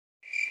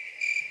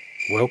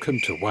Welcome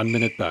to 1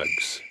 Minute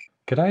Bugs.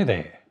 G'day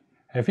there.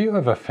 Have you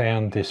ever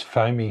found this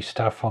foamy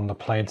stuff on the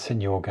plants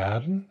in your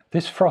garden?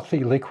 This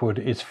frothy liquid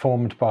is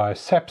formed by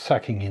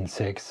sap-sucking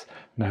insects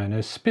known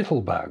as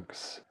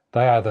spittlebugs.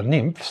 They are the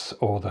nymphs,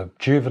 or the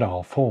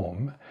juvenile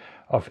form,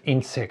 of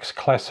insects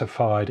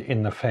classified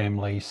in the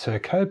family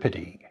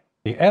Cercopidae.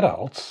 The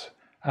adults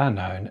are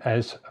known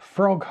as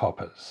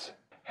froghoppers.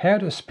 How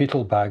do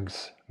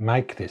spittlebugs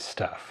make this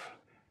stuff?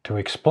 To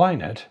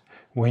explain it,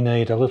 we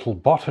need a little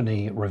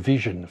botany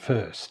revision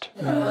first.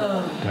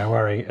 Don't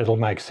worry, it'll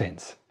make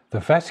sense. The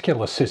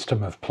vascular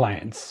system of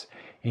plants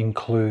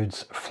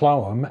includes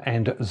phloem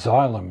and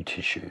xylem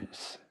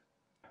tissues.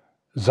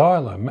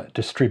 Xylem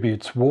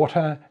distributes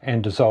water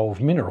and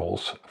dissolved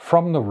minerals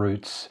from the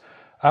roots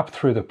up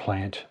through the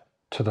plant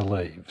to the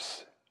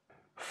leaves.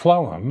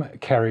 Phloem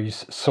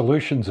carries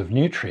solutions of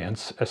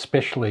nutrients,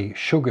 especially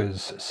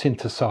sugars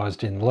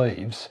synthesized in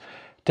leaves,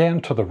 down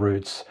to the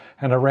roots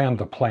and around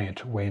the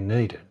plant where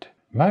needed.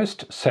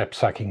 Most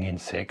sap-sucking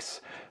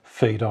insects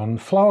feed on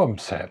phloem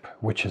sap,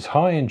 which is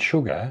high in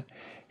sugar,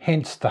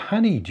 hence the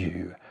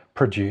honeydew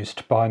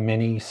produced by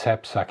many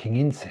sap-sucking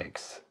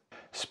insects.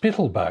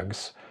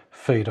 Spittlebugs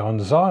feed on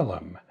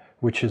xylem,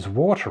 which is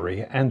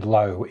watery and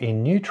low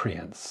in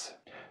nutrients.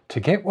 To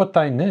get what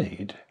they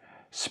need,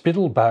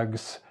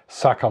 spittlebugs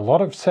suck a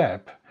lot of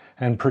sap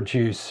and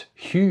produce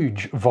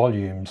huge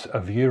volumes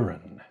of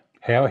urine.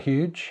 How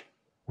huge?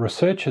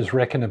 Researchers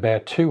reckon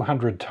about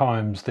 200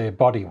 times their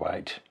body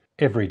weight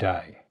every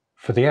day.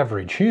 For the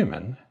average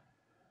human,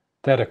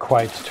 that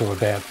equates to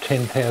about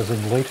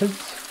 10,000 litres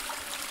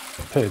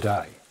per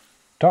day.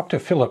 Dr.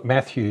 Philip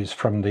Matthews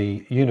from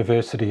the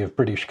University of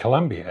British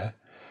Columbia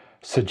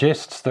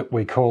suggests that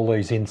we call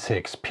these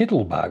insects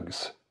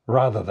piddlebugs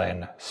rather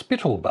than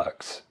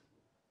spittlebugs.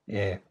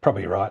 Yeah,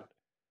 probably right.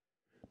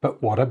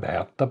 But what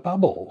about the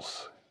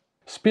bubbles?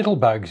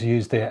 Spittlebugs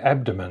use their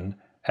abdomen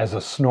as a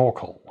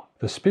snorkel.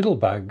 The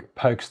spittlebug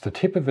pokes the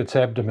tip of its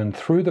abdomen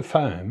through the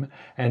foam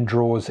and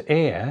draws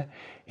air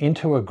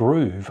into a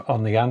groove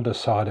on the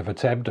underside of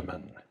its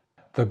abdomen.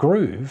 The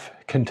groove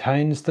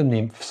contains the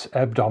nymph's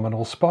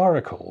abdominal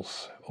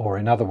spiracles, or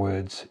in other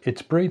words,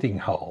 its breathing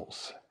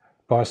holes.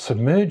 By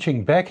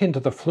submerging back into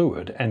the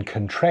fluid and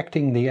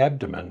contracting the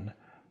abdomen,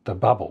 the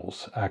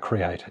bubbles are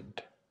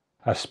created.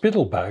 A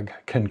spittlebug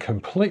can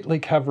completely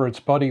cover its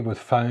body with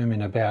foam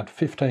in about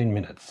 15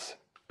 minutes.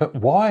 But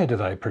why do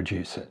they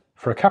produce it?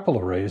 For a couple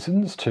of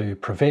reasons: to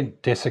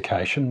prevent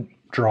desiccation,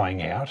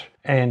 drying out,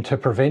 and to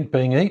prevent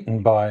being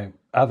eaten by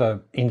other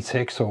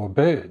insects or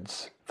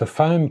birds. The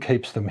foam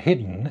keeps them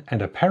hidden,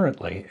 and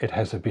apparently it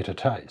has a bitter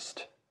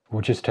taste.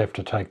 We'll just have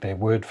to take their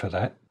word for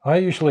that. I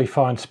usually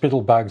find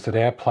spittlebugs at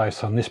our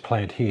place on this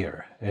plant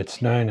here.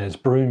 It's known as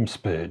broom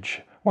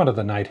spurge, one of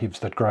the natives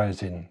that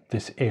grows in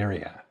this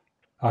area.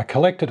 I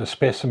collected a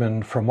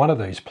specimen from one of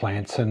these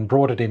plants and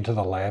brought it into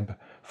the lab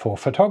for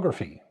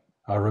photography.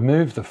 I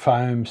removed the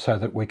foam so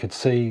that we could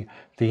see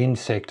the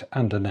insect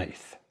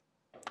underneath.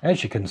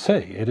 As you can see,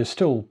 it is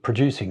still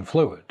producing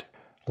fluid.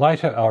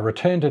 Later I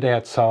returned it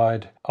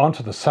outside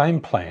onto the same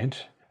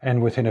plant,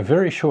 and within a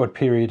very short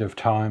period of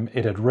time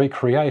it had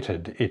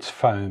recreated its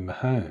foam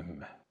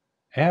home.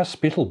 Our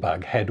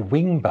spittlebug had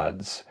wing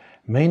buds,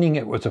 meaning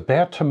it was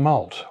about to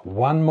molt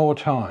one more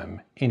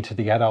time into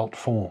the adult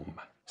form.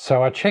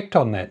 So I checked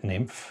on that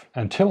nymph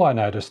until I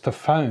noticed the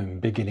foam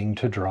beginning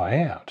to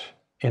dry out.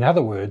 In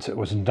other words, it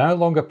was no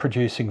longer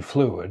producing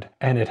fluid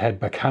and it had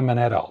become an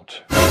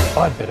adult.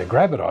 I'd better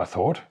grab it, I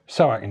thought,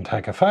 so I can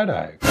take a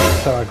photo.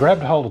 So I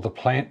grabbed hold of the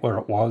plant where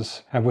it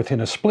was, and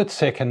within a split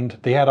second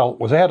the adult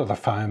was out of the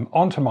foam,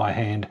 onto my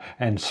hand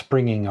and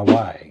springing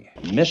away.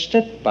 Missed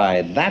it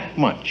by that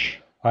much.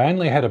 I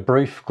only had a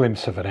brief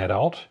glimpse of an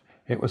adult.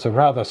 It was a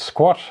rather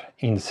squat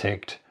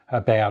insect,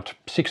 about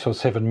 6 or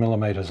 7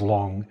 millimetres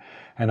long,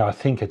 and I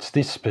think it's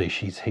this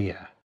species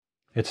here.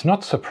 It's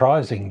not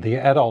surprising the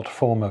adult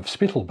form of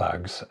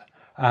spittlebugs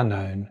are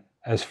known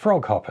as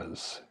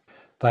froghoppers.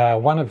 They are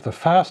one of the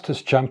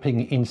fastest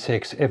jumping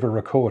insects ever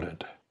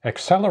recorded.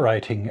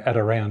 Accelerating at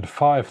around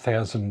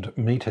 5,000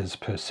 metres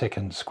per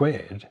second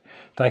squared,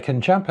 they can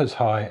jump as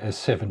high as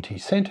 70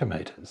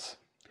 centimetres.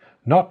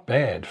 Not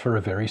bad for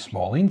a very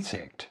small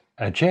insect.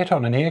 A jet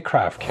on an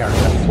aircraft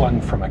carrier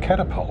flung from a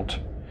catapult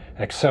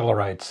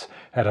accelerates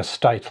at a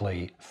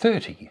stately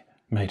 30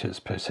 metres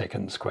per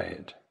second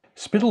squared.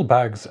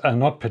 Spittlebugs are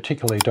not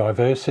particularly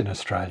diverse in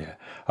Australia.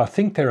 I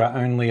think there are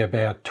only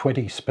about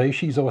 20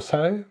 species or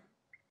so,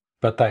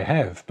 but they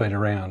have been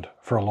around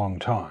for a long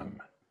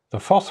time. The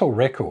fossil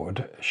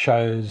record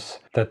shows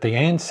that the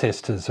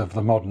ancestors of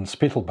the modern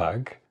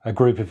spittlebug, a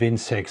group of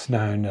insects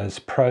known as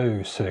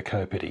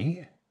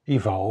Procercopidae,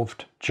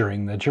 evolved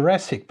during the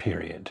Jurassic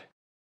period.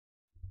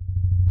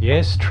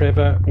 Yes,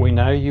 Trevor, we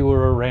know you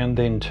were around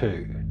then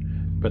too,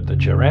 but the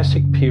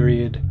Jurassic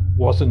period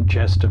wasn't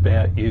just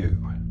about you.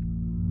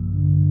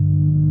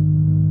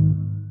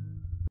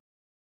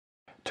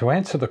 To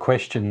answer the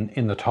question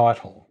in the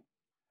title,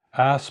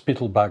 are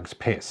spittlebugs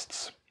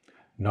pests?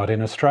 Not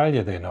in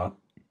Australia, they're not.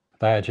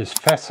 They are just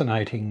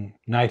fascinating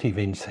native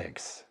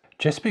insects.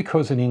 Just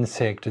because an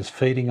insect is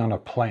feeding on a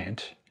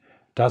plant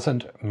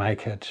doesn't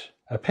make it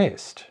a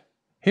pest.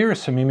 Here are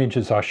some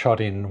images I shot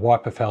in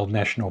Wyperfeld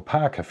National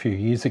Park a few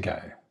years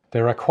ago.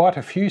 There are quite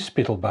a few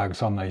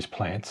spittlebugs on these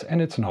plants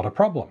and it's not a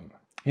problem.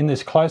 In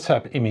this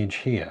close-up image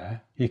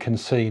here, you can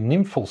see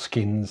nymphal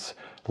skins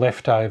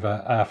left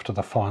over after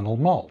the final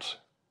molt.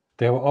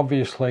 There were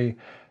obviously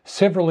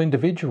several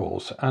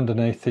individuals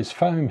underneath this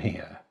foam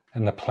here,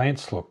 and the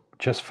plants look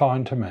just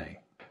fine to me.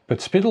 But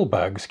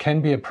spittlebugs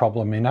can be a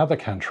problem in other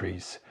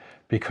countries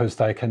because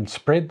they can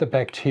spread the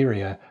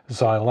bacteria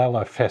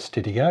Xylella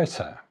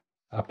fastidiosa,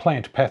 a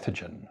plant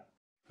pathogen.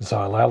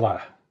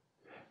 Xylella.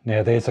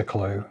 Now there's a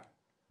clue.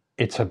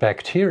 It's a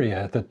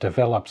bacteria that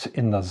develops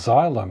in the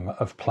xylem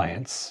of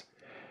plants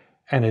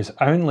and is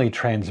only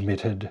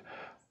transmitted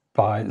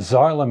by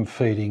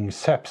xylem-feeding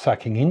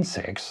sap-sucking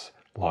insects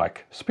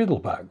like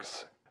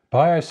spittlebugs.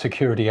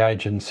 Biosecurity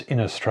agents in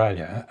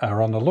Australia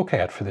are on the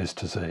lookout for this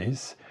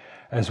disease,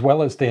 as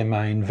well as their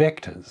main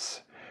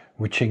vectors,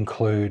 which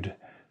include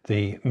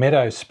the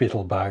meadow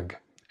spittlebug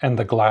and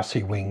the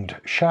glassy-winged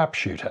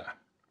sharpshooter.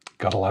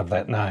 Gotta love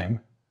that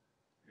name.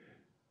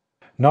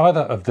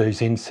 Neither of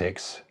these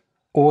insects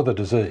or the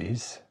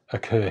disease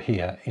occur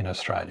here in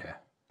Australia.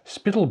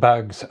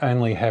 Spittlebugs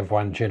only have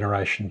one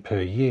generation per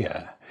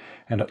year,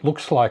 and it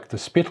looks like the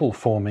spittle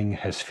forming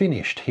has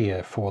finished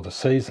here for the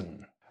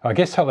season. I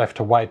guess I'll have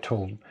to wait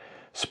till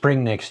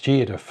spring next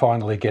year to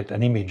finally get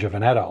an image of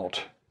an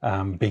adult,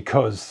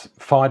 because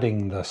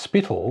finding the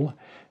spittle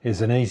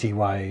is an easy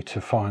way to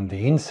find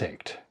the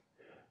insect.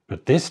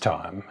 But this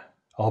time,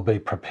 I'll be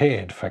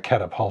prepared for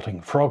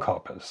catapulting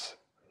froghoppers.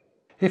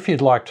 If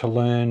you'd like to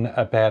learn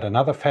about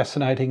another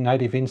fascinating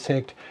native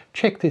insect,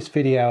 check this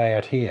video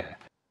out here.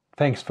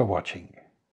 Thanks for watching.